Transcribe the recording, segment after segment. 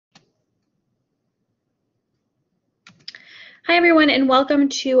Hi everyone, and welcome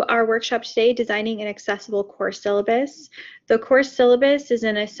to our workshop today, Designing an Accessible Course Syllabus. The course syllabus is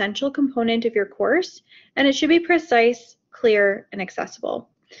an essential component of your course, and it should be precise, clear, and accessible.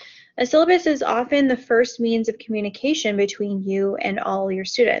 A syllabus is often the first means of communication between you and all your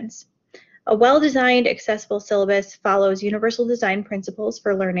students. A well-designed, accessible syllabus follows universal design principles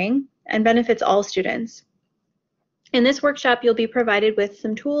for learning and benefits all students. In this workshop, you'll be provided with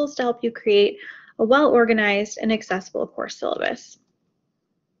some tools to help you create a well-organized and accessible course syllabus.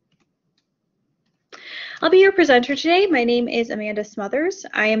 I'll be your presenter today. My name is Amanda Smothers.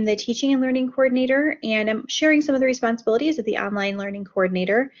 I am the Teaching and Learning Coordinator, and I'm sharing some of the responsibilities of the Online Learning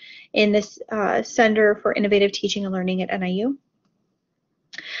Coordinator in this Center for Innovative Teaching and Learning at NIU.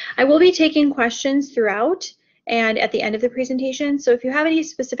 I will be taking questions throughout and at the end of the presentation, so if you have any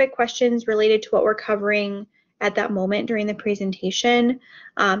specific questions related to what we're covering at that moment during the presentation,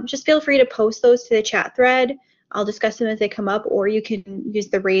 just feel free to post those to the chat thread. I'll discuss them as they come up, or you can use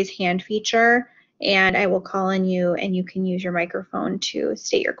the raise hand feature and I will call on you and you can use your microphone to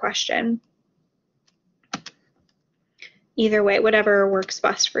state your question. Either way, whatever works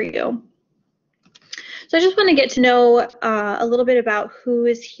best for you. So I just want to get to know a little bit about who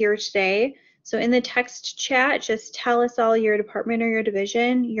is here today. So in the text chat, just tell us all your department or your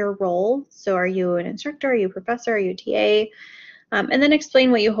division, your role. So are you an instructor, are you a professor, are you a TA? And then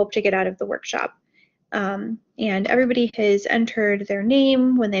explain what you hope to get out of the workshop. And everybody has entered their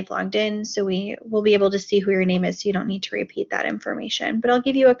name when they've logged in, so we will be able to see who your name is, so you don't need to repeat that information. But I'll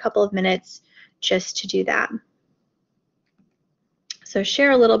give you a couple of minutes just to do that. So share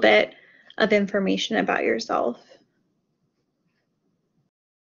a little bit of information about yourself.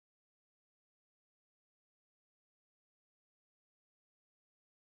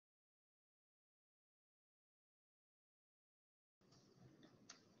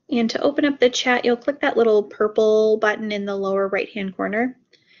 And to open up the chat, you'll click that little purple button in the lower right-hand corner,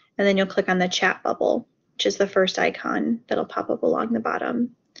 and then you'll click on the chat bubble, which is the first icon that'll pop up along the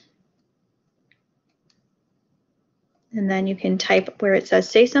bottom. And then you can type where it says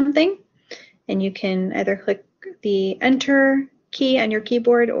say something, and you can either click the enter key on your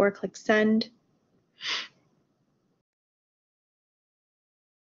keyboard or click send.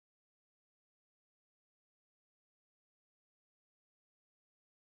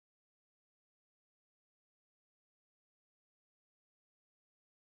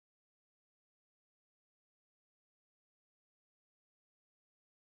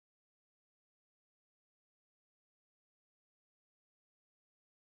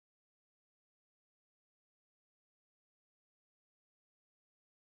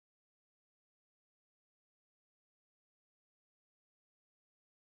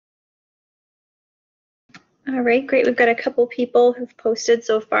 All right, great. We've got a couple people who've posted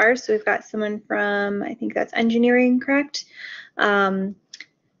so far. So we've got someone from, I think that's engineering, correct? Learning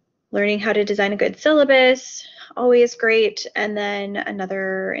how to design a good syllabus, always great. And then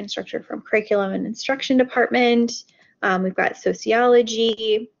another instructor from curriculum and instruction department. We've got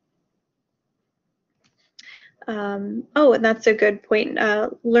sociology. Oh, and that's a good point.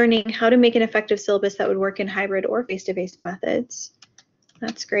 Learning how to make an effective syllabus that would work in hybrid or face-to-face methods.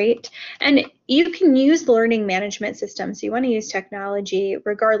 That's great. And you can use the learning management system. So you want to use technology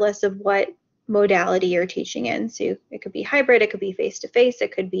regardless of what modality you're teaching in. So it could be hybrid, it could be face-to-face,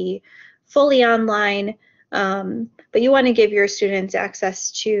 it could be fully online. But you want to give your students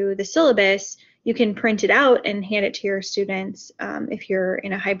access to the syllabus. You can print it out and hand it to your students if you're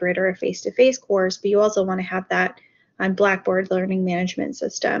in a hybrid or a face-to-face course, but you also want to have that on Blackboard learning management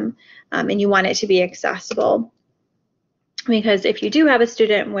system, and you want it to be accessible. Because if you do have a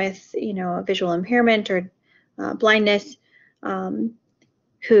student with, a visual impairment or blindness,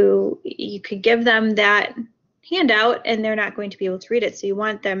 who you could give them that handout and they're not going to be able to read it. So you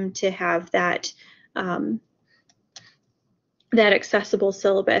want them to have that that accessible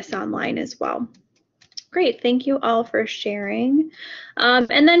syllabus online as well. Great, thank you all for sharing.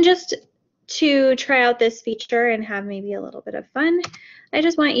 And then just to try out this feature and have maybe a little bit of fun, I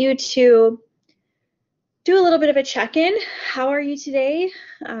just want you to do a little bit of a check-in. How are you today?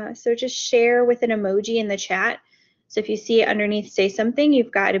 So just share with an emoji in the chat. So if you see it underneath say something, you've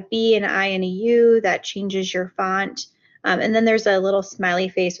got a B, an I, and a U. That changes your font. And then there's a little smiley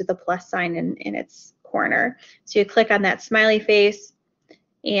face with a plus sign in its corner. So you click on that smiley face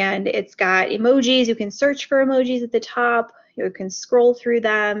and it's got emojis. You can search for emojis at the top. You can scroll through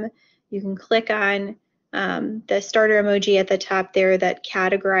them. You can click on the starter emoji at the top there that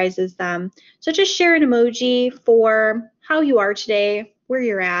categorizes them. So just share an emoji for how you are today, where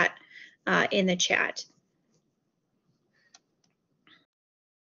you're at in the chat.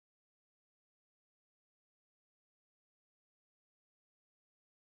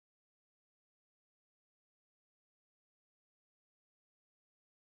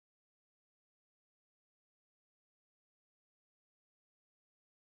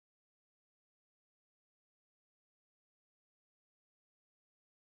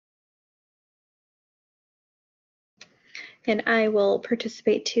 And I will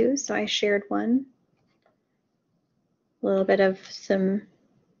participate too, so I shared one. A little bit of some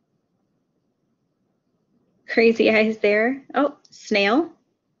crazy eyes there. Oh, snail.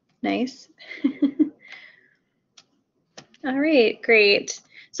 Nice. All right, great.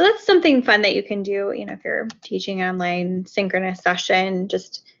 So that's something fun that you can do, you know, if you're teaching online synchronous session,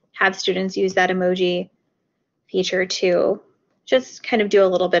 just have students use that emoji feature to just kind of do a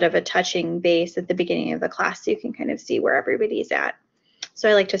little bit of a touching base at the beginning of the class so you can kind of see where everybody's at. So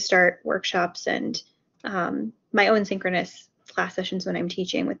I like to start workshops and my own synchronous class sessions when I'm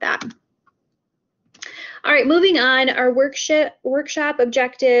teaching with that. All right, moving on, our workshop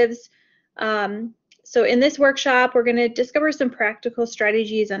objectives. So in this workshop, we're going to discover some practical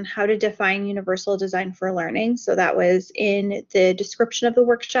strategies on how to define universal design for learning. So that was in the description of the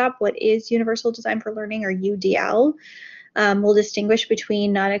workshop. What is universal design for learning, or UDL? We'll distinguish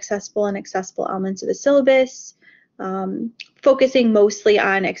between non-accessible and accessible elements of a syllabus, focusing mostly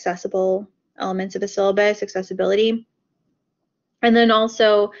on accessible elements of a syllabus, accessibility. And then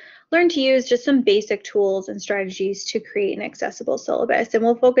also learn to use just some basic tools and strategies to create an accessible syllabus. And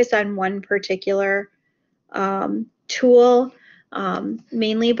we'll focus on one particular tool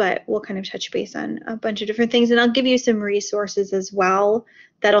mainly, but we'll kind of touch base on a bunch of different things. And I'll give you some resources as well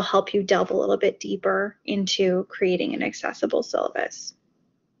that'll help you delve a little bit deeper into creating an accessible syllabus.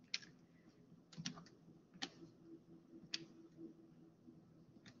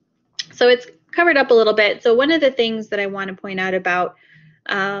 So it's covered up a little bit. So one of the things that I want to point out about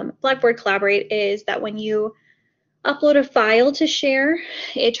Blackboard Collaborate is that when you upload a file to share,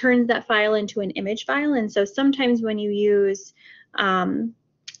 it turns that file into an image file. And so sometimes when you use,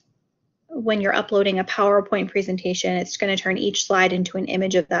 when you're uploading a PowerPoint presentation, it's going to turn each slide into an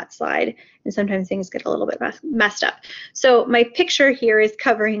image of that slide. And sometimes things get a little bit messed up. So my picture here is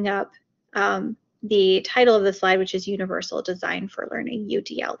covering up the title of the slide, which is Universal Design for Learning,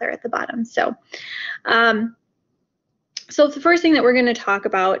 UDL, there at the bottom. So, so the first thing that we're going to talk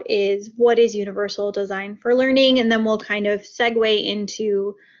about is what is universal design for learning, and then we'll kind of segue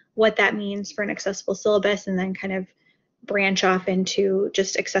into what that means for an accessible syllabus, and then kind of branch off into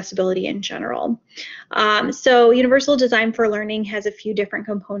just accessibility in general. So universal design for learning has a few different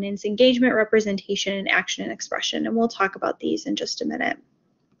components: engagement, representation, and action and expression, and we'll talk about these in just a minute.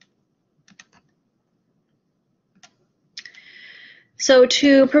 So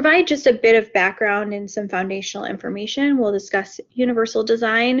to provide just a bit of background and some foundational information, we'll discuss universal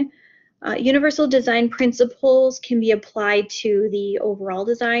design. Universal design principles can be applied to the overall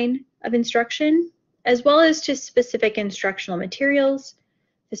design of instruction, as well as to specific instructional materials,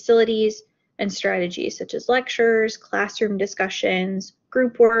 facilities, and strategies such as lectures, classroom discussions,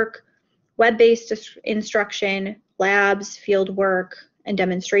 group work, web-based instruction, labs, field work, and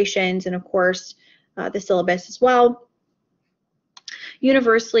demonstrations, and of course, the syllabus as well.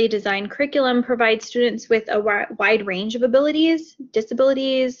 Universally designed curriculum provides students with a wide range of abilities,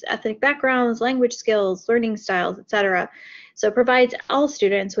 disabilities, ethnic backgrounds, language skills, learning styles, etc. So it provides all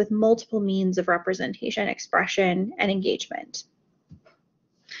students with multiple means of representation, expression, and engagement.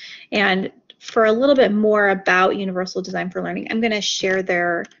 And for a little bit more about Universal Design for Learning, I'm going to share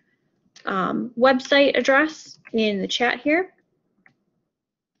their website address in the chat here,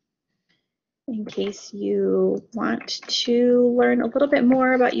 in case you want to learn a little bit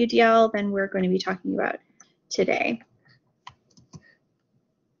more about UDL than we're going to be talking about today.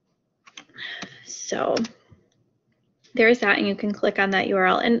 So there's that, and you can click on that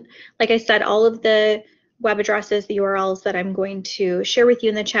URL. And like I said, all of the web addresses, the URLs that I'm going to share with you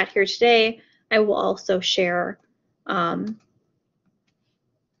in the chat here today, I will also share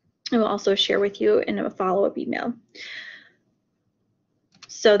with you in a follow-up email.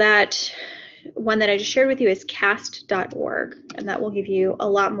 So that one that I just shared with you is cast.org, and that will give you a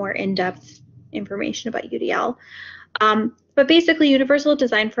lot more in-depth information about UDL. But basically, universal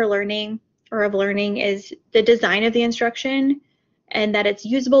design for learning, or of learning, is the design of the instruction and that it's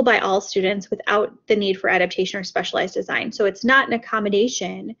usable by all students without the need for adaptation or specialized design. So it's not an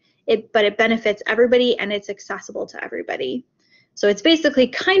accommodation, but it benefits everybody and it's accessible to everybody. So it's basically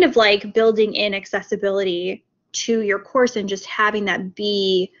kind of like building in accessibility to your course and just having that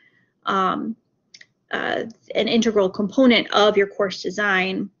be an integral component of your course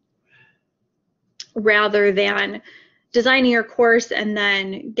design, rather than designing your course and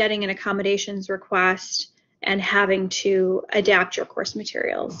then getting an accommodations request and having to adapt your course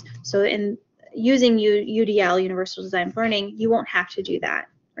materials. So in using UDL, Universal Design for Learning, you won't have to do that,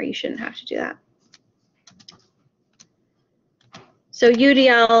 or you shouldn't have to do that. So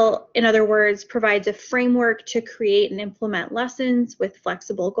UDL, in other words, provides a framework to create and implement lessons with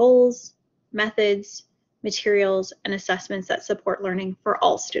flexible goals, methods, materials, and assessments that support learning for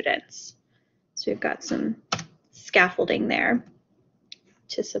all students. So we've got some scaffolding there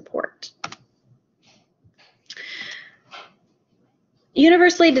to support.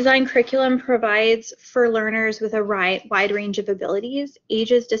 Universally designed curriculum provides for learners with a wide range of abilities,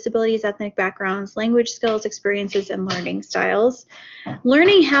 ages, disabilities, ethnic backgrounds, language skills, experiences, and learning styles.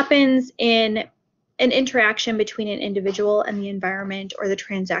 Learning happens in an interaction between an individual and the environment, or the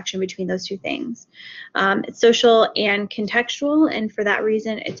transaction between those two things. It's social and contextual, and for that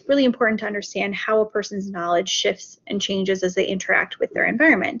reason, it's really important to understand how a person's knowledge shifts and changes as they interact with their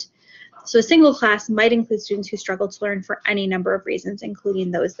environment. So a single class might include students who struggle to learn for any number of reasons, including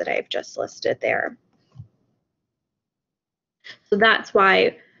those that I've just listed there. So that's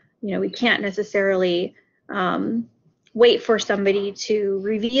why, we can't necessarily wait for somebody to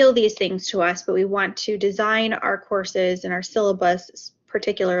reveal these things to us, but we want to design our courses and our syllabus,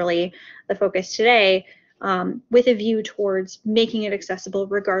 particularly the focus today, with a view towards making it accessible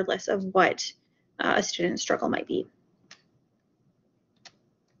regardless of what a student's struggle might be.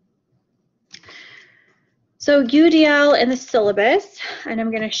 So UDL and the syllabus, and I'm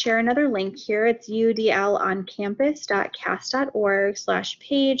going to share another link here. It's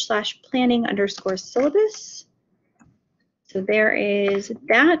udloncampus.cas.org/page/planning_syllabus. So there is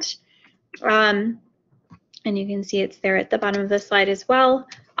that. And you can see it's there at the bottom of the slide as well.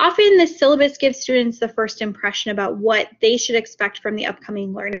 Often the syllabus gives students the first impression about what they should expect from the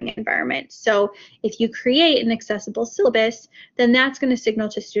upcoming learning environment. So if you create an accessible syllabus, then that's going to signal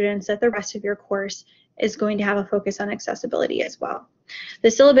to students that the rest of your course is going to have a focus on accessibility as well. The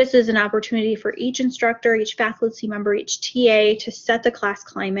syllabus is an opportunity for each instructor, each faculty member, each TA to set the class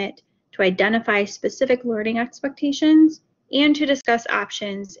climate, to identify specific learning expectations, and to discuss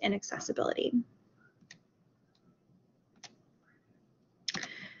options in accessibility.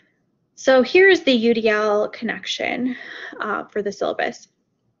 So here's the UDL connection for the syllabus.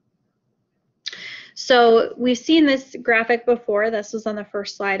 So we've seen this graphic before. This was on the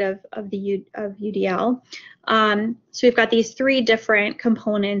first slide of UDL. So we've got these three different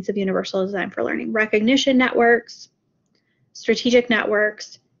components of universal design for learning: recognition networks, strategic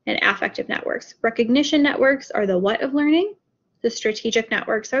networks, and affective networks. Recognition networks are the what of learning, the strategic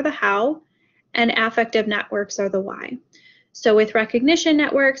networks are the how, and affective networks are the why. So with recognition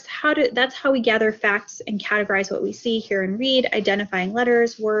networks, that's how we gather facts and categorize what we see, hear, and read, identifying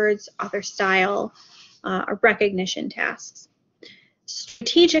letters, words, author style, recognition tasks.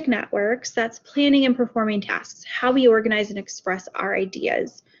 Strategic networks, that's planning and performing tasks, how we organize and express our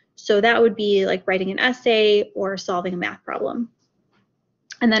ideas. So that would be like writing an essay or solving a math problem.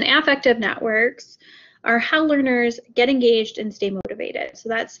 And then affective networks are how learners get engaged and stay motivated. So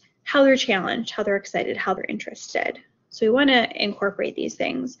that's how they're challenged, how they're excited, how they're interested. So we want to incorporate these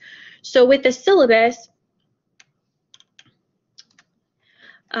things. So with the syllabus,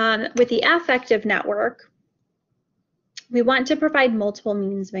 with the affective network, we want to provide multiple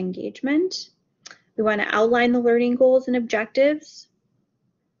means of engagement. We want to outline the learning goals and objectives.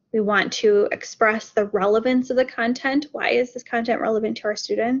 We want to express the relevance of the content. Why is this content relevant to our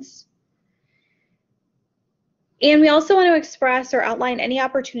students? And we also want to express or outline any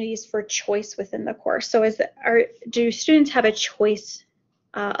opportunities for choice within the course. So do students have a choice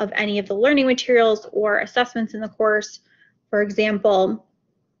of any of the learning materials or assessments in the course? For example,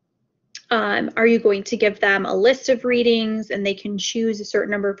 are you going to give them a list of readings and they can choose a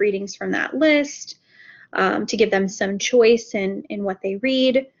certain number of readings from that list to give them some choice in what they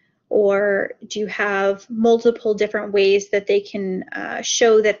read? Or do you have multiple different ways that they can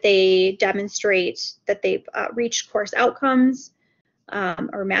show that they demonstrate that they've reached course outcomes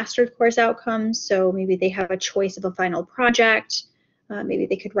or mastered course outcomes? So maybe they have a choice of a final project. Maybe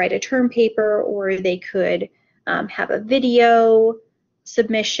they could write a term paper, or they could have a video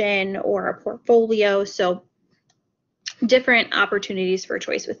submission or a portfolio. So different opportunities for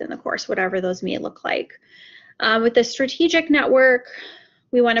choice within the course, whatever those may look like. With the strategic network,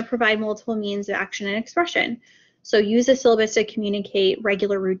 we want to provide multiple means of action and expression. So use a syllabus to communicate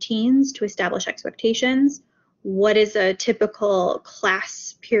regular routines, to establish expectations. What is a typical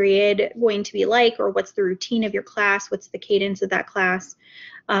class period going to be like, or what's the routine of your class? What's the cadence of that class?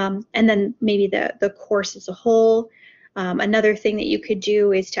 And then maybe the course as a whole. Another thing that you could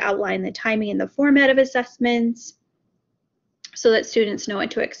do is to outline the timing and the format of assessments so that students know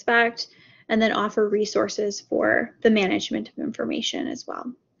what to expect, and then offer resources for the management of information as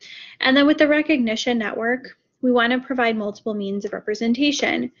well. And then with the recognition network, we want to provide multiple means of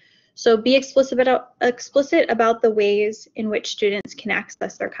representation. So be explicit about the ways in which students can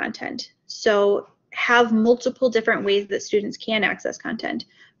access their content. So have multiple different ways that students can access content.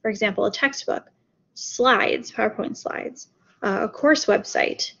 For example, a textbook. slides, PowerPoint slides, a course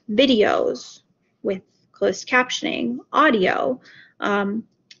website, videos with closed captioning, audio,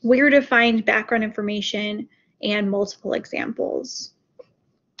 where to find background information, and multiple examples.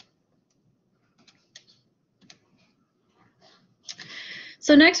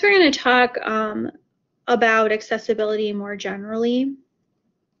 So next we're going to talk about accessibility more generally,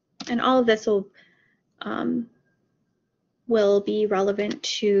 and all of this will be relevant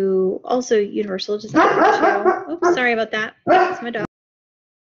to also universal design too. Oops, sorry about that. That's my dog.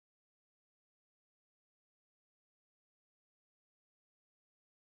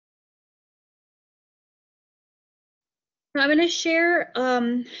 I'm going to share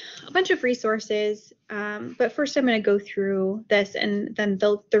a bunch of resources, but first I'm going to go through this, and then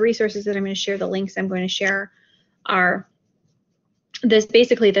the resources that I'm going to share, the links I'm going to share are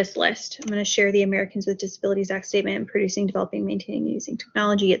basically this list. I'm going to share the Americans with Disabilities Act statement, producing, developing, maintaining, and using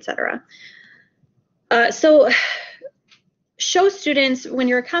technology, etc. So show students, when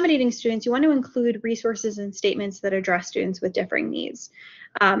you're accommodating students, you want to include resources and statements that address students with differing needs.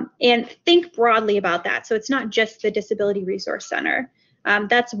 And think broadly about that. So it's not just the Disability Resource Center.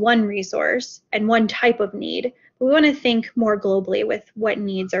 That's one resource and one type of need. But we want to think more globally with what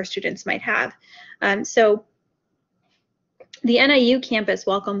needs our students might have. So the NIU campus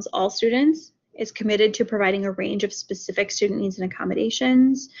welcomes all students, is committed to providing a range of specific student needs and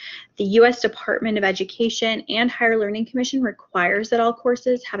accommodations. The U.S. Department of Education and Higher Learning Commission requires that all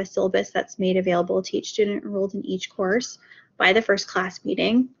courses have a syllabus that's made available to each student enrolled in each course by the first class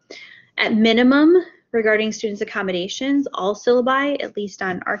meeting. At minimum, regarding students' accommodations, all syllabi, at least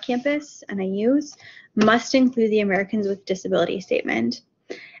on our campus, NIU's, must include the Americans with Disability statement.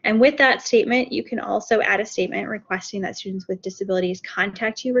 And with that statement, you can also add a statement requesting that students with disabilities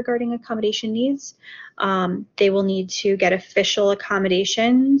contact you regarding accommodation needs. They will need to get official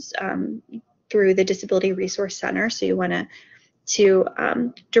accommodations through the Disability Resource Center, so you want to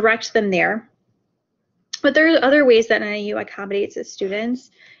direct them there. But there are other ways that NIU accommodates its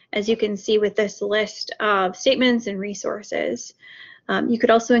students, as you can see with this list of statements and resources. You could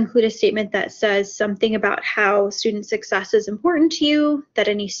also include a statement that says something about how student success is important to you, that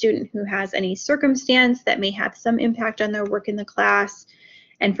any student who has any circumstance that may have some impact on their work in the class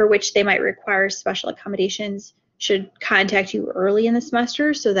and for which they might require special accommodations should contact you early in the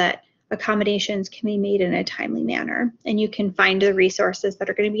semester so that accommodations can be made in a timely manner. And you can find the resources that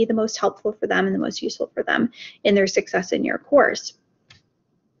are going to be the most helpful for them and the most useful for them in their success in your course.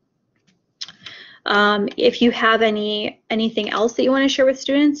 If you have anything else that you want to share with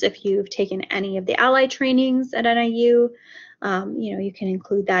students, if you've taken any of the Ally trainings at NIU, you can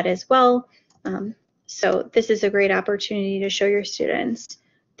include that as well. So this is a great opportunity to show your students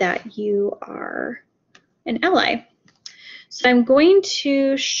that you are an ally. So I'm going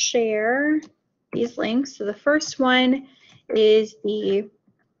to share these links. So the first one is the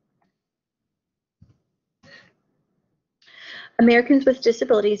Americans with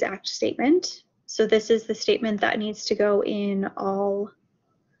Disabilities Act statement. So this is the statement that needs to go in all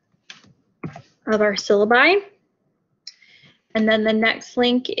of our syllabi. And then the next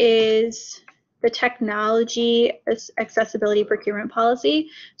link is the Technology Accessibility Procurement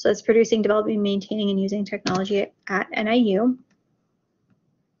Policy. So it's producing, developing, maintaining, and using technology at NIU.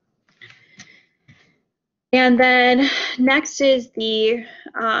 And then next is the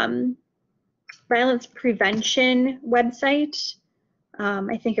violence prevention website.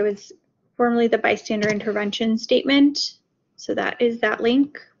 I think it was formerly the bystander intervention statement. So that is that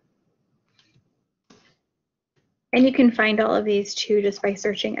link. And you can find all of these too just by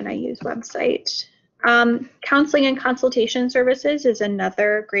searching NIU's website. Counseling and consultation services is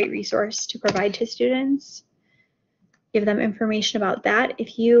another great resource to provide to students. Give them information about that.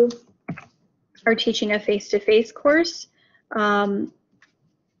 If you are teaching a face-to-face course and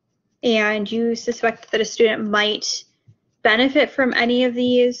you suspect that a student might benefit from any of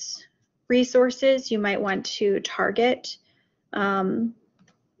these resources, you might want to target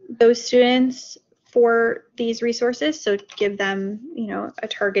those students for these resources. So give them, a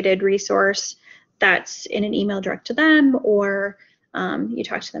targeted resource that's in an email direct to them, or you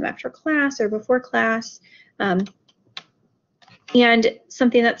talk to them after class or before class. And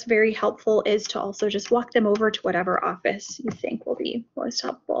something that's very helpful is to also just walk them over to whatever office you think will be most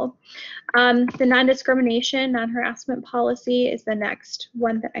helpful. The non-discrimination, non-harassment policy is the next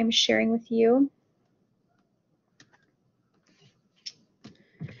one that I'm sharing with you.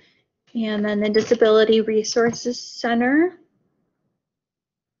 And then the Disability Resources Center,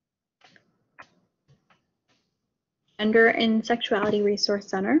 Gender and Sexuality Resource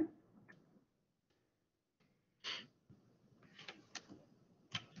Center.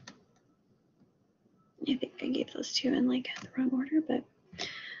 I think I gave those two in like the wrong order, but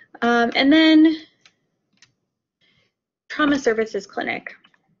and then trauma services clinic.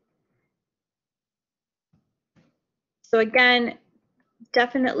 So again,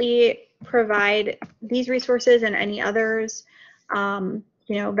 definitely provide these resources and any others, you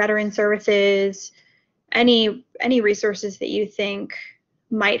know, veteran services, any resources that you think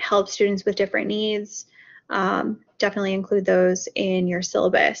might help students with different needs. Definitely include those in your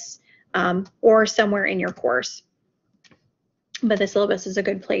syllabus or somewhere in your course. But the syllabus is a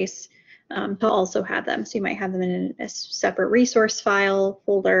good place to also have them. So you might have them in a separate resource file,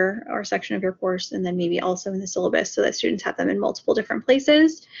 folder, or section of your course, and then maybe also in the syllabus so that students have them in multiple different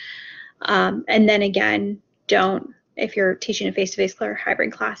places. And then again, if you're teaching a face-to-face or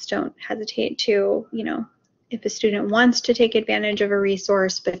hybrid class, don't hesitate to, you know, if a student wants to take advantage of a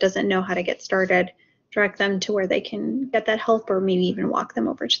resource but doesn't know how to get started, direct them to where they can get that help, or maybe even walk them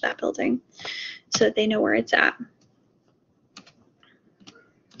over to that building so that they know where it's at.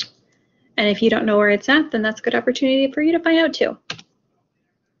 And if you don't know where it's at, then that's a good opportunity for you to find out too.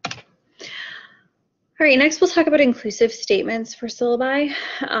 All right, next we'll talk about inclusive statements for syllabi.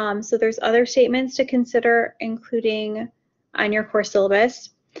 So there's other statements to consider including on your course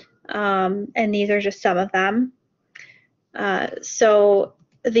syllabus, and these are just some of them. So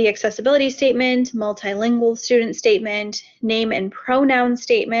the accessibility statement, multilingual student statement, name and pronoun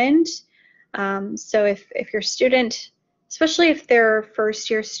statement. So if your student, especially if they're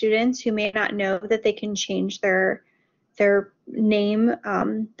first-year students who may not know that they can change their name,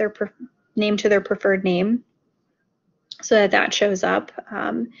 name to their preferred name, so that shows up,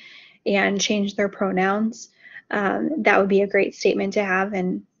 and change their pronouns, that would be a great statement to have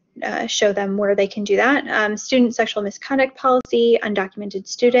and show them where they can do that. Student sexual misconduct policy, undocumented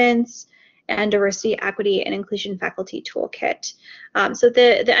students, and diversity, equity, and inclusion faculty toolkit. So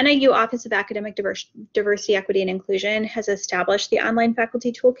the NIU Office of Academic Diversity, Equity, and Inclusion has established the online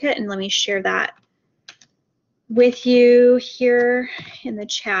faculty toolkit, and let me share that with you here in the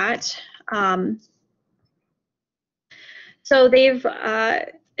chat. So they've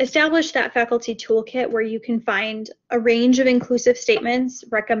established that faculty toolkit where you can find a range of inclusive statements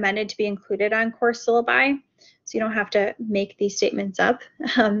recommended to be included on course syllabi. So you don't have to make these statements up,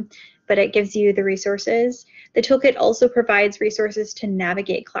 but it gives you the resources. The toolkit also provides resources to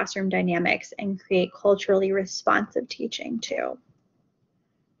navigate classroom dynamics and create culturally responsive teaching too.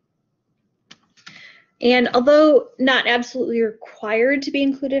 And although not absolutely required to be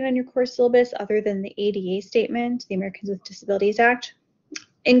included on your course syllabus other than the ADA statement, the Americans with Disabilities Act,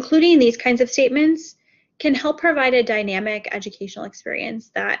 including these kinds of statements can help provide a dynamic educational experience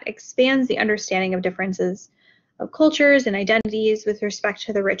that expands the understanding of differences of cultures and identities with respect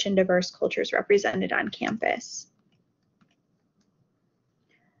to the rich and diverse cultures represented on campus.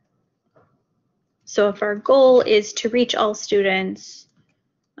 So if our goal is to reach all students,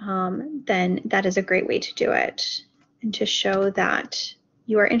 then that is a great way to do it and to show that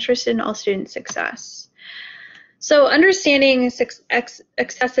you are interested in all student success. So understanding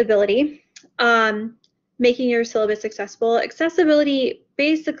accessibility, making your syllabus accessible. Accessibility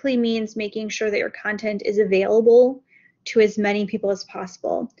basically means making sure that your content is available to as many people as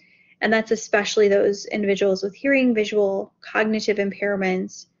possible. And that's especially those individuals with hearing, visual, cognitive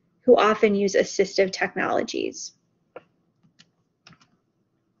impairments who often use assistive technologies.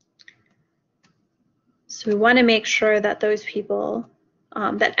 So we want to make sure that those people,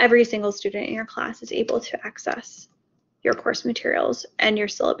 that every single student in your class is able to access your course materials and your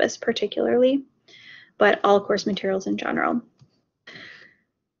syllabus particularly, but all course materials in general.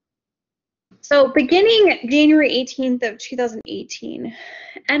 So beginning January 18th of 2018,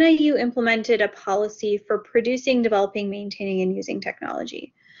 NIU implemented a policy for producing, developing, maintaining, and using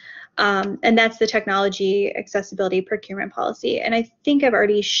technology. And that's the technology accessibility procurement policy. And I think I've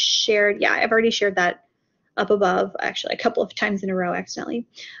already shared, yeah, I've already shared that up above, actually a couple of times in a row accidentally.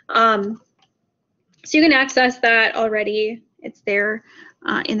 So you can access that already. It's there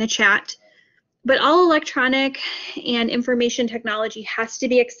in the chat. But all electronic and information technology has to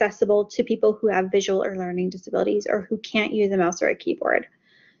be accessible to people who have visual or learning disabilities or who can't use a mouse or a keyboard.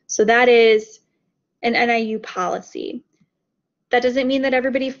 So that is an NIU policy. That doesn't mean that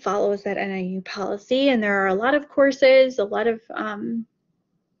everybody follows that NIU policy, and there are a lot of courses, a lot of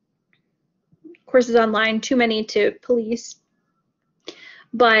courses online, too many to police,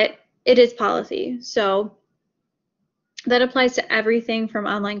 but it is policy. So that applies to everything from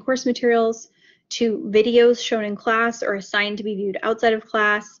online course materials to videos shown in class or assigned to be viewed outside of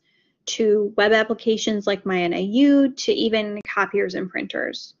class, to web applications like MyNIU, to even copiers and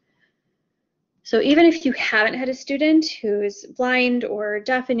printers. So even if you haven't had a student who's blind or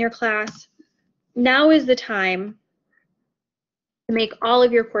deaf in your class, now is the time to make all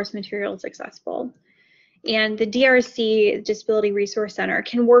of your course materials accessible. And the DRC, Disability Resource Center,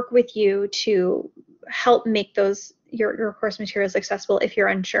 can work with you to help make those your course materials accessible if you're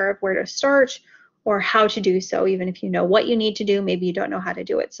unsure of where to start or how to do so. Even if you know what you need to do, maybe you don't know how to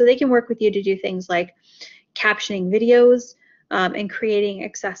do it. So they can work with you to do things like captioning videos and creating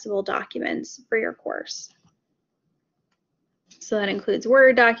accessible documents for your course. So that includes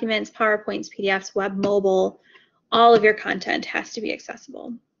Word documents, PowerPoints, PDFs, web, mobile. All of your content has to be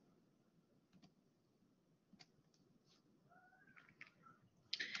accessible.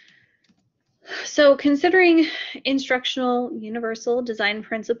 So considering instructional universal design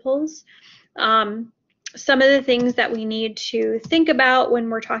principles, some of the things that we need to think about when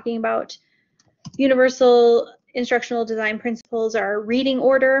we're talking about universal instructional design principles are reading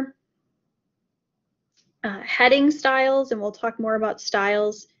order, heading styles, and we'll talk more about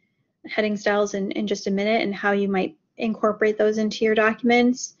styles, heading styles in just a minute and how you might incorporate those into your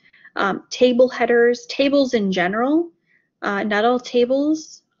documents. Table headers, tables in general. Not all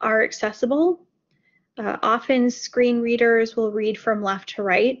tables are accessible. Often screen readers will read from left to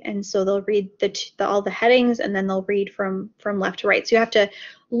right, and so they'll read all the headings and then they'll read from left to right. So you have to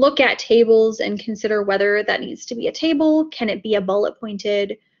look at tables and consider whether that needs to be a table. Can it be a bullet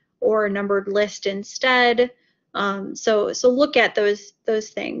pointed or a numbered list instead? So look at those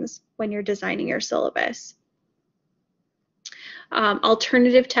things when you're designing your syllabus.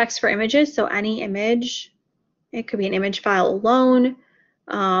 Alternative text for images, so any image. It could be an image file alone.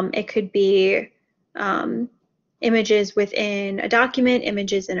 It could be images within a document,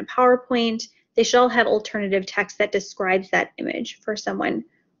 images in a PowerPoint. They should all have alternative text that describes that image for someone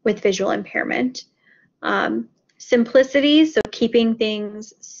with visual impairment. Simplicity, so keeping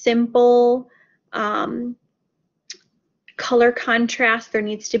things simple. Color contrast, there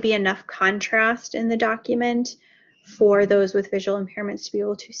needs to be enough contrast in the document for those with visual impairments to be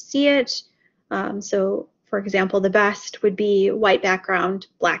able to see it. So for example, the best would be white background,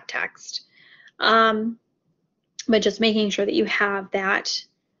 black text. But just making sure that you have that,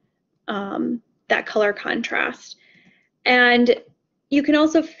 that color contrast. And you can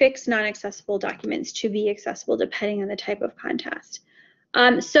also fix non-accessible documents to be accessible depending on the type of contest.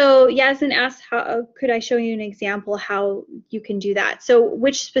 So Yasmin asked, how could I show you an example how you can do that? So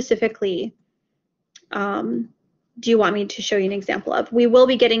which specifically do you want me to show you an example of? We will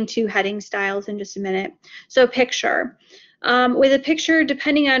be getting to heading styles in just a minute. So picture. With a picture,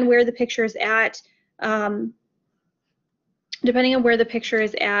 depending on where the picture is at,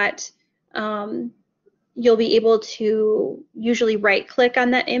 you'll be able to usually right-click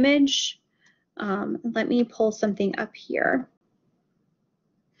on that image. Let me pull something up here.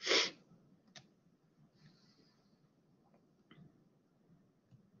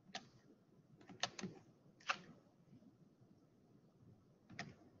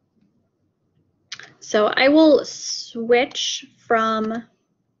 So I will switch from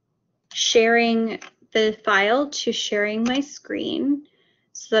sharing the file to sharing my screen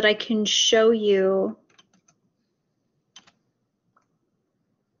so that I can show you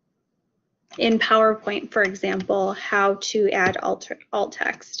in PowerPoint, for example, how to add alt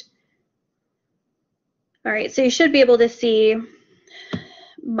text. All right, so you should be able to see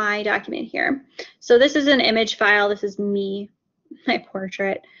my document here. So this is an image file. This is me, my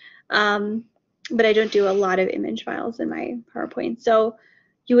portrait. But I don't do a lot of image files in my PowerPoint. So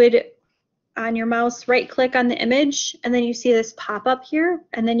you would, on your mouse, right click on the image, and then you see this pop up here,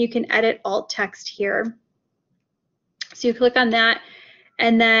 and then you can edit alt text here. So you click on that,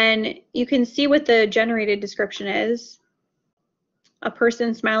 and then you can see what the generated description is. A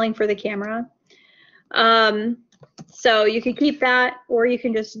person smiling for the camera. So you can keep that, or you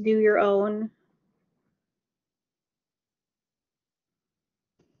can just do your own.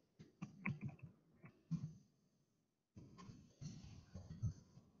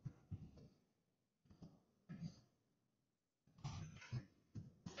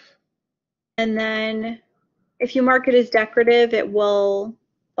 And then if you mark it as decorative, it will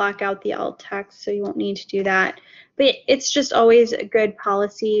block out the alt text, so you won't need to do that. But it's just always a good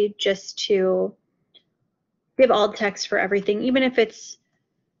policy just to give alt text for everything, even if it's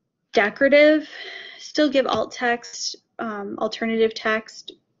decorative, still give alt text, alternative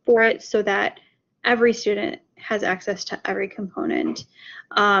text for it so that every student has access to every component.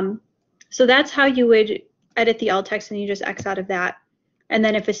 So that's how you would edit the alt text, and you just X out of that. And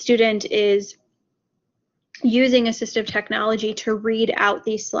then if a student is using assistive technology to read out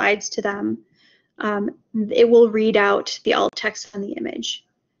these slides to them, it will read out the alt text on the image.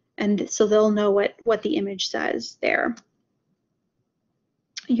 And so they'll know what the image says there.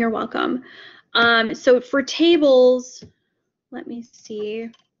 You're welcome. So for tables, let me see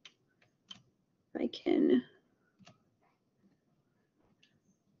if I can.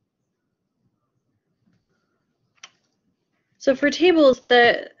 So for tables,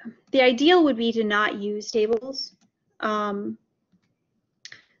 the ideal would be to not use tables.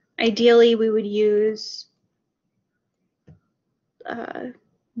 Ideally, we would use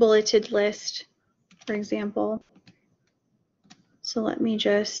bulleted list, for example. So let me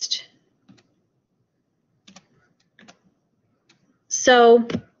just, so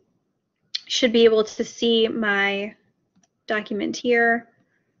should be able to see my document here.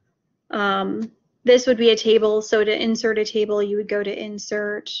 This would be a table, so to insert a table, you would go to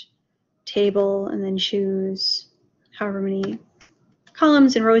Insert, Table, and then choose however many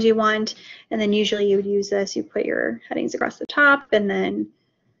columns and rows you want, and then usually you would use this, you put your headings across the top, and then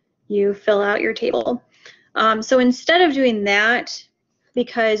you fill out your table. So instead of doing that,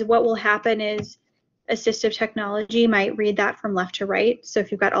 because what will happen is assistive technology might read that from left to right. So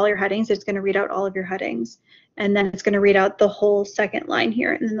if you've got all your headings, it's going to read out all of your headings. And then it's going to read out the whole second line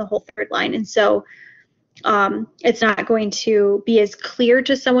here and then the whole third line. And so it's not going to be as clear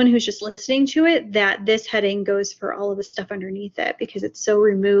to someone who's just listening to it that this heading goes for all of the stuff underneath it because it's so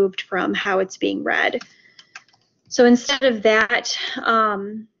removed from how it's being read. So instead of that,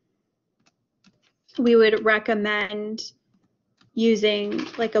 we would recommend using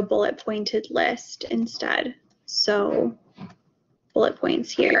like a bullet pointed list instead. So bullet points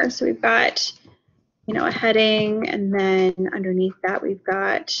here. So we've got, you know, a heading, and then underneath that we've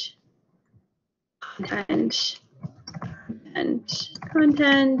got content and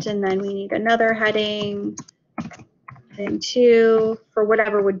content, and then we need another heading, heading 2 for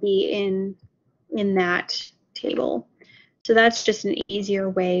whatever would be in that table. So that's just an easier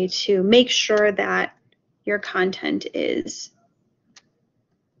way to make sure that your content is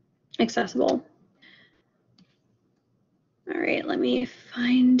accessible. All right, let me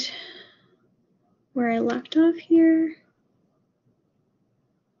find where I left off here.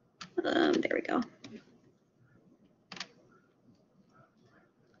 There we go.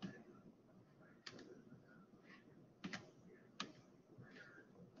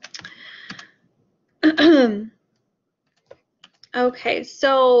 Okay,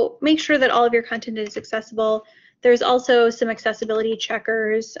 so make sure that all of your content is accessible. There's also some accessibility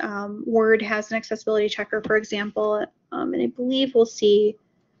checkers. Word has an accessibility checker, for example, and I believe we'll see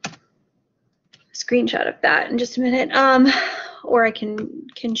a screenshot of that in just a minute. Or I can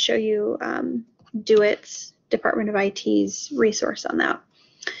show you DeWitt's Department of IT's resource on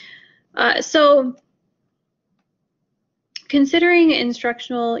that. So considering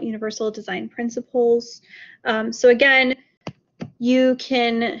instructional universal design principles. So again, you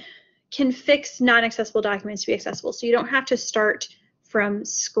can fix non-accessible documents to be accessible. So you don't have to start from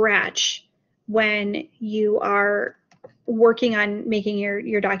scratch when you are working on making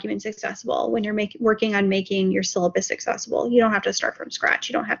your documents accessible, when you're working on making your syllabus accessible. You don't have to start from scratch.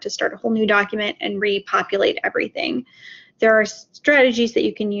 You don't have to start a whole new document and repopulate everything. There are strategies that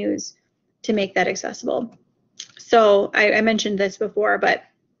you can use to make that accessible. So I mentioned this before, but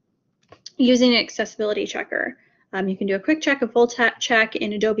using an accessibility checker. You can do a quick check, a full check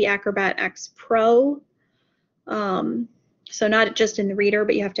in Adobe Acrobat X Pro. So not just in the reader,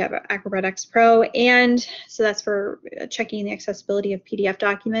 but you have to have Acrobat X Pro. And so that's for checking the accessibility of PDF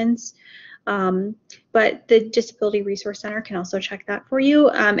documents. But the Disability Resource Center can also check that for you.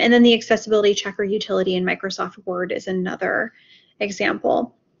 And then the accessibility checker utility in Microsoft Word is another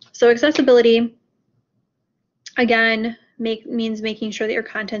example. So accessibility, again, means making sure that your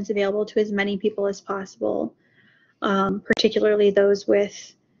content's available to as many people as possible. Particularly those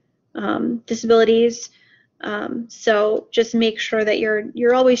with disabilities. So just make sure that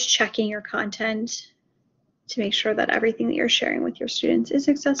you're always checking your content to make sure that everything that you're sharing with your students is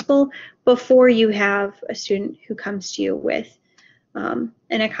accessible before you have a student who comes to you with an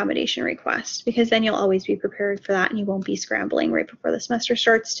accommodation request, because then you'll always be prepared for that and you won't be scrambling right before the semester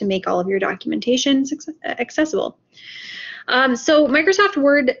starts to make all of your documentation accessible. So Microsoft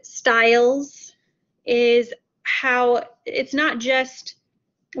Word styles is how it's not just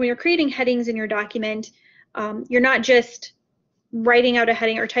when you're creating headings in your document, you're not just writing out a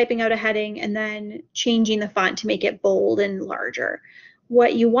heading or typing out a heading and then changing the font to make it bold and larger.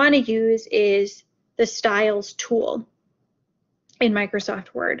 What you want to use is the styles tool in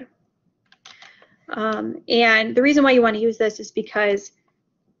Microsoft Word. And the reason why you want to use this is because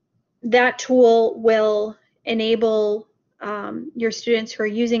that tool will enable your students who are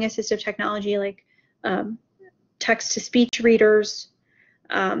using assistive technology like text-to-speech readers.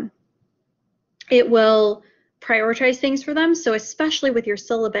 It will prioritize things for them. So especially with your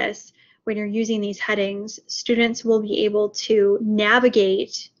syllabus, when you're using these headings, students will be able to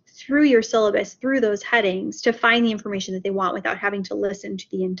navigate through your syllabus, through those headings, to find the information that they want without having to listen to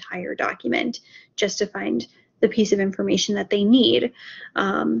the entire document just to find the piece of information that they need.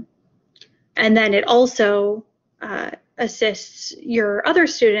 And then it also assists your other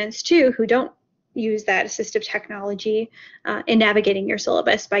students too who don't use that assistive technology in navigating your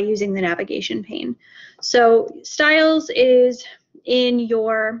syllabus by using the navigation pane. So styles is in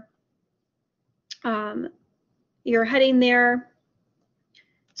your heading there.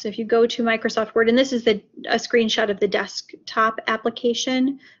 So if you go to Microsoft Word, and this is a screenshot of the desktop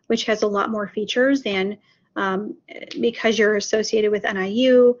application, which has a lot more features, and because you're associated with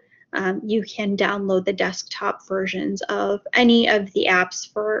NIU, you can download the desktop versions of any of the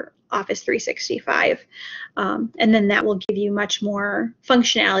apps for Office 365. And then that will give you much more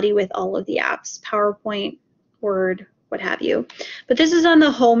functionality with all of the apps, PowerPoint, Word, what have you. But this is on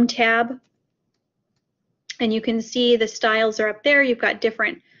the Home tab. And you can see the styles are up there. You've got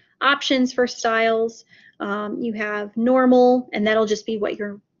different options for styles. You have normal, and that'll just be what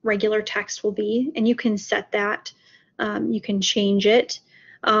your regular text will be. And you can set that. You can change it.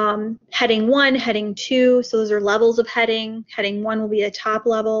 Heading 1, heading 2, so those are levels of heading. Heading 1 will be the top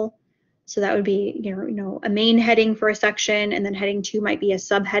level. So that would be, you know, a main heading for a section, and then heading 2 might be a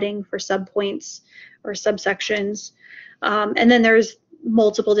subheading for subpoints or subsections. And then there's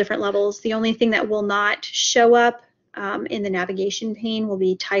multiple different levels. The only thing that will not show up in the navigation pane will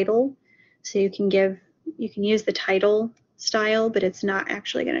be title. So you can use the title style, but it's not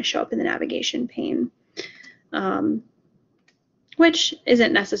actually going to show up in the navigation pane, which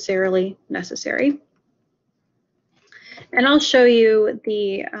isn't necessarily necessary. And I'll show you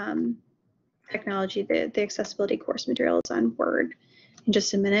the technology, the accessibility course materials on Word in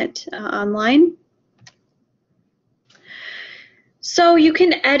just a minute online. So you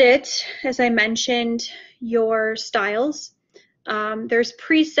can edit, as I mentioned, your styles. There's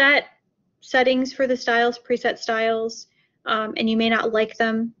preset settings for the styles, preset styles, and you may not like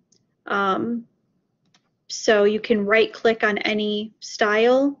them. So you can right-click on any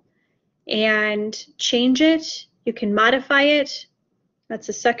style and change it. You can modify it. That's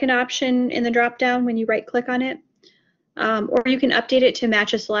the second option in the drop-down when you right-click on it. Or you can update it to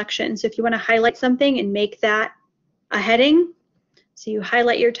match a selection. So if you want to highlight something and make that a heading, so you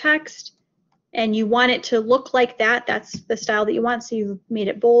highlight your text and you want it to look like that, that's the style that you want. So you've made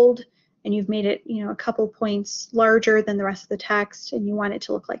it bold and you've made it, you know, a couple points larger than the rest of the text, and you want it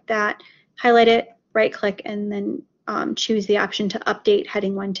to look like that. Highlight it, right click, and then choose the option to update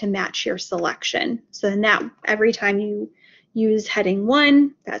heading 1 to match your selection. So then that every time you use heading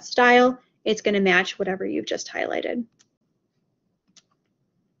 1, that style, it's going to match whatever you've just highlighted.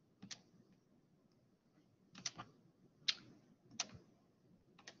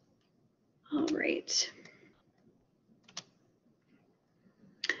 All right.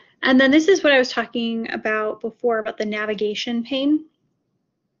 And then this is what I was talking about before about the navigation pane.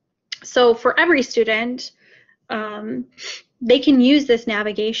 So for every student, they can use this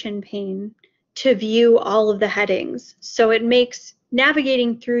navigation pane to view all of the headings. So it makes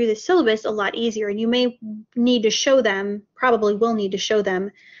navigating through the syllabus a lot easier, and you may need to show them, probably will need to show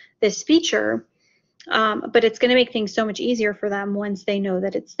them this feature, but it's going to make things so much easier for them once they know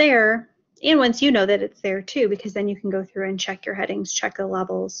that it's there, and once you know that it's there too, because then you can go through and check your headings, check the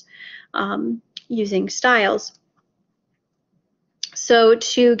levels using styles. So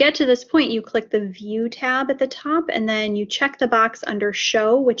to get to this point, you click the View tab at the top, and then you check the box under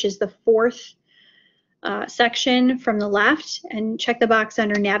Show, which is the fourth section from the left, and check the box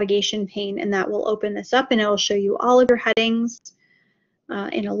under Navigation Pane, and that will open this up, and it will show you all of your headings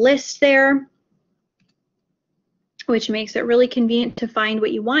in a list there, which makes it really convenient to find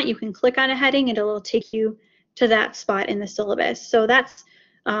what you want. You can click on a heading and it'll take you to that spot in the syllabus. So that's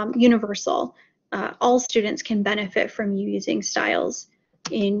universal. All students can benefit from you using styles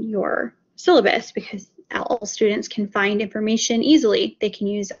in your syllabus because all students can find information easily. They can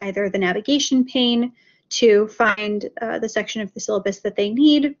use either the navigation pane to find the section of the syllabus that they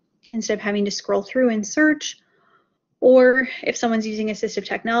need instead of having to scroll through and search. Or if someone's using assistive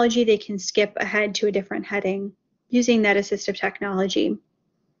technology, they can skip ahead to a different heading using that assistive technology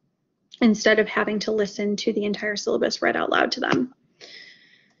instead of having to listen to the entire syllabus read out loud to them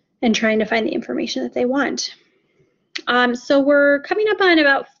and trying to find the information that they want. So we're coming up on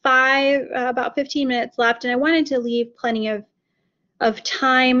about 15 minutes left, and I wanted to leave plenty of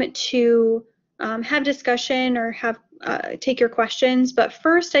time to have discussion or have take your questions. But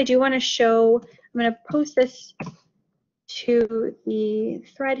first, I do want to show, I'm going to post this to the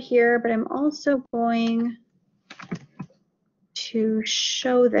thread here, but I'm also going to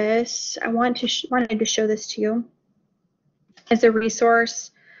show this. I wanted to show this to you as a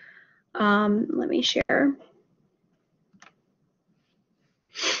resource. Let me share.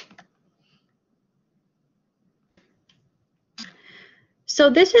 So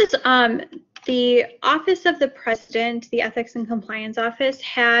this is the Office of the President, the Ethics and Compliance Office,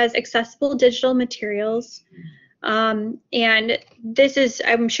 has accessible digital materials. And this is,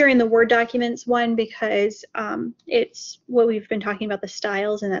 I'm sharing the Word documents one because it's what we've been talking about, the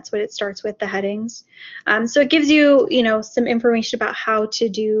styles, and that's what it starts with, the headings. So it gives you, some information about how to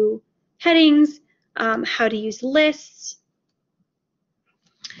do headings, how to use lists,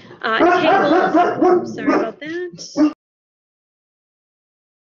 tables. Sorry about that.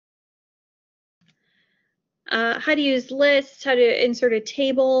 How to use lists, how to insert a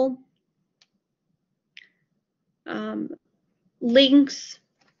table, links,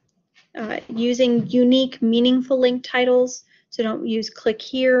 using unique, meaningful link titles. So don't use click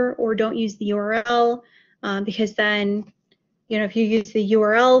here or don't use the URL because then, if you use the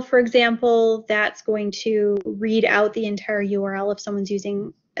URL, for example, that's going to read out the entire URL if someone's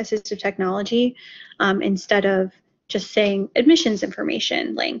using assistive technology instead of just saying admissions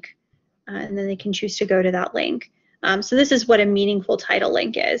information link. And then they can choose to go to that link. So this is what a meaningful title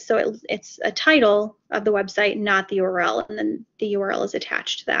link is. So it's a title of the website, not the URL, and then the URL is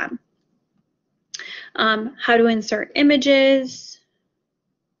attached to that. How to insert images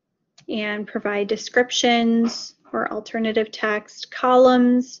and provide descriptions or alternative text,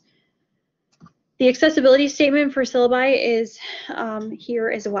 columns. The accessibility statement for syllabi is here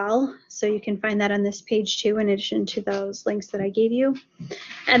as well. So you can find that on this page too, in addition to those links that I gave you.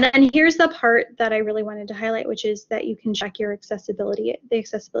 And then here's the part that I really wanted to highlight, which is that you can check your accessibility, the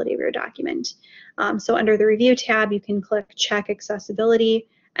accessibility of your document. So under the review tab, you can click check accessibility,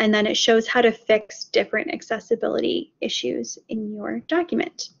 and then it shows how to fix different accessibility issues in your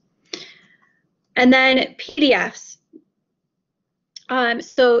document. And then PDFs.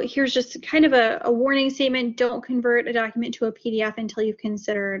 So here's just kind of a warning statement. Don't convert a document to a PDF until you've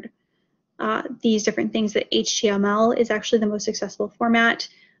considered these different things. That HTML is actually the most accessible format.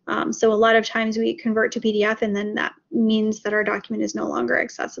 So a lot of times we convert to PDF and then that means that our document is no longer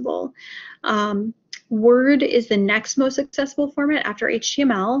accessible. Word is the next most accessible format after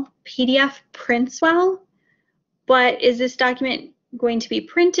HTML. PDF prints well, but is this document going to be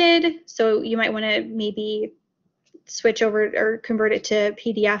printed? So you might want to maybe switch over or convert it to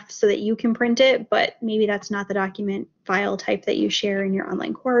PDF so that you can print it, but maybe that's not the document file type that you share in your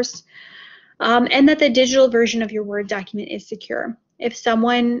online course. And that the digital version of your Word document is secure. If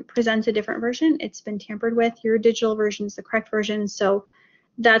someone presents a different version, it's been tampered with. Your digital version is the correct version, so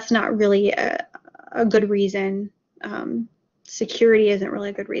that's not really a good reason. Security isn't really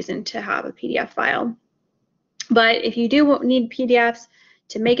a good reason to have a PDF file. But if you do need PDFs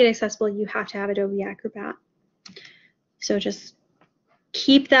to make it accessible, you have to have Adobe Acrobat. So just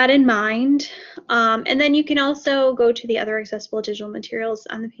keep that in mind. And then you can also go to the other accessible digital materials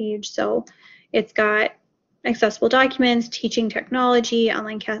on the page. So it's got accessible documents, teaching technology,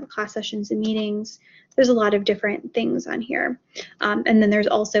 online class sessions and meetings. There's a lot of different things on here. And then there's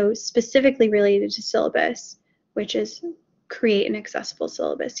also specifically related to syllabus, which is create an accessible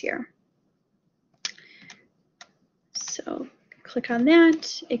syllabus here. So click on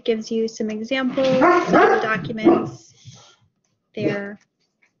that. It gives you some examples of the documents there.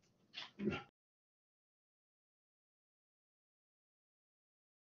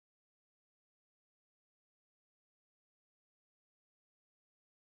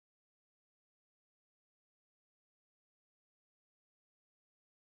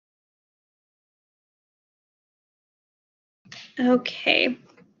 Okay.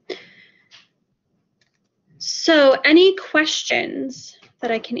 So any questions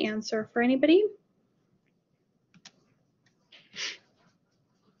that I can answer for anybody?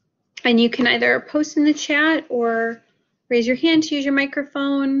 And you can either post in the chat or raise your hand to use your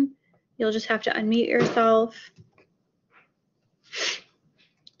microphone. You'll just have to unmute yourself.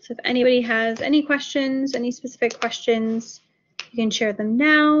 So if anybody has any questions, any specific questions, you can share them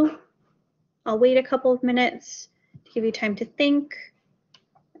now. I'll wait a couple of minutes to give you time to think.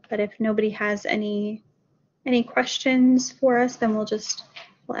 But if nobody has any questions for us, then we'll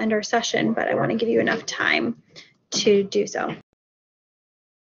end our session. But I want to give you enough time to do so.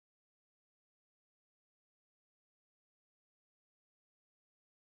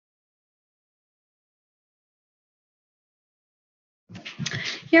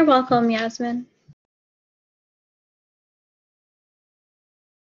 You're welcome, Yasmin.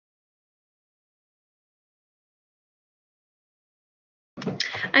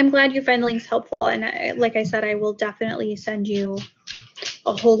 I'm glad you find the links helpful, and like I said, I will definitely send you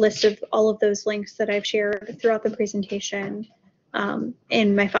a whole list of all of those links that I've shared throughout the presentation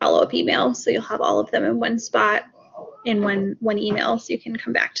in my follow-up email, so you'll have all of them in one spot in one email, so you can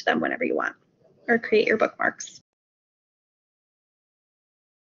come back to them whenever you want or create your bookmarks.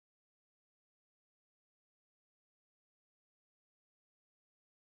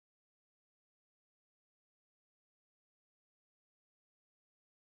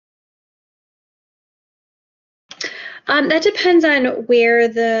 That depends on where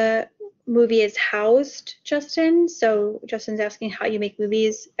the movie is housed, Justin. So Justin's asking how you make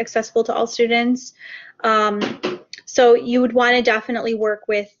movies accessible to all students. So you would want to definitely work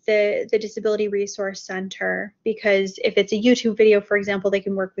with the Disability Resource Center, because if it's a YouTube video, for example, they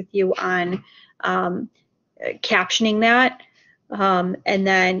can work with you on captioning that. And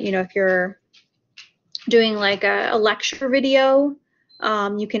then, you know, if you're doing like a lecture video,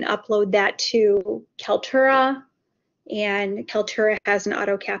 you can upload that to Kaltura, and Kaltura has an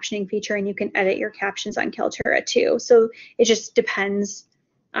auto captioning feature, and you can edit your captions on Kaltura too. So it just depends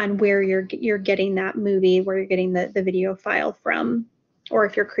on where you're getting that movie, where you're getting the video file from, or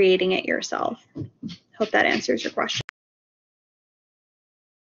if you're creating it yourself. Hope that answers your question.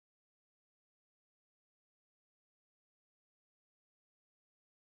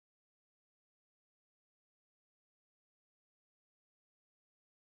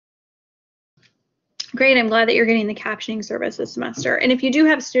 Great, I'm glad that you're getting the captioning service this semester. And if you do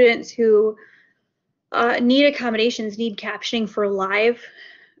have students who need accommodations, need captioning for live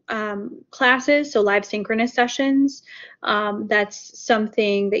classes, so live synchronous sessions, that's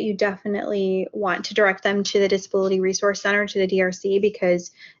something that you definitely want to direct them to the Disability Resource Center, to the DRC,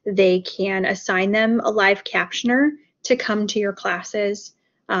 because they can assign them a live captioner to come to your classes.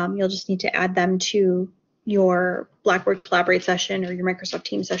 You'll just need to add them to your Blackboard Collaborate session or your Microsoft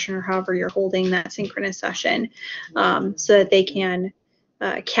Teams session, or however you're holding that synchronous session, so that they can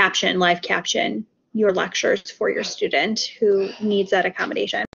live caption your lectures for your student who needs that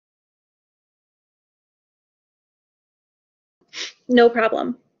accommodation. No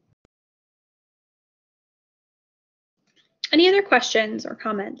problem. Any other questions or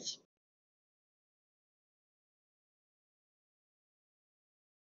comments?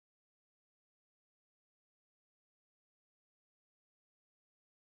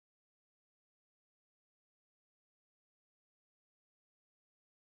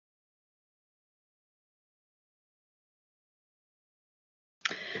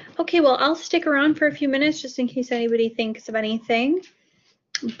 Okay, well, I'll stick around for a few minutes just in case anybody thinks of anything.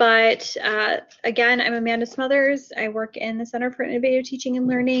 But again, I'm Amanda Smothers. I work in the Center for Innovative Teaching and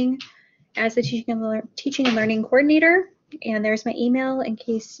Learning as the Teaching and Learning Coordinator. And there's my email in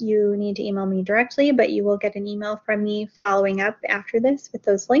case you need to email me directly, but you will get an email from me following up after this with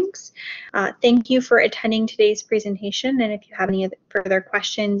those links. Thank you for attending today's presentation. And if you have any further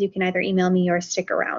questions, you can either email me or stick around.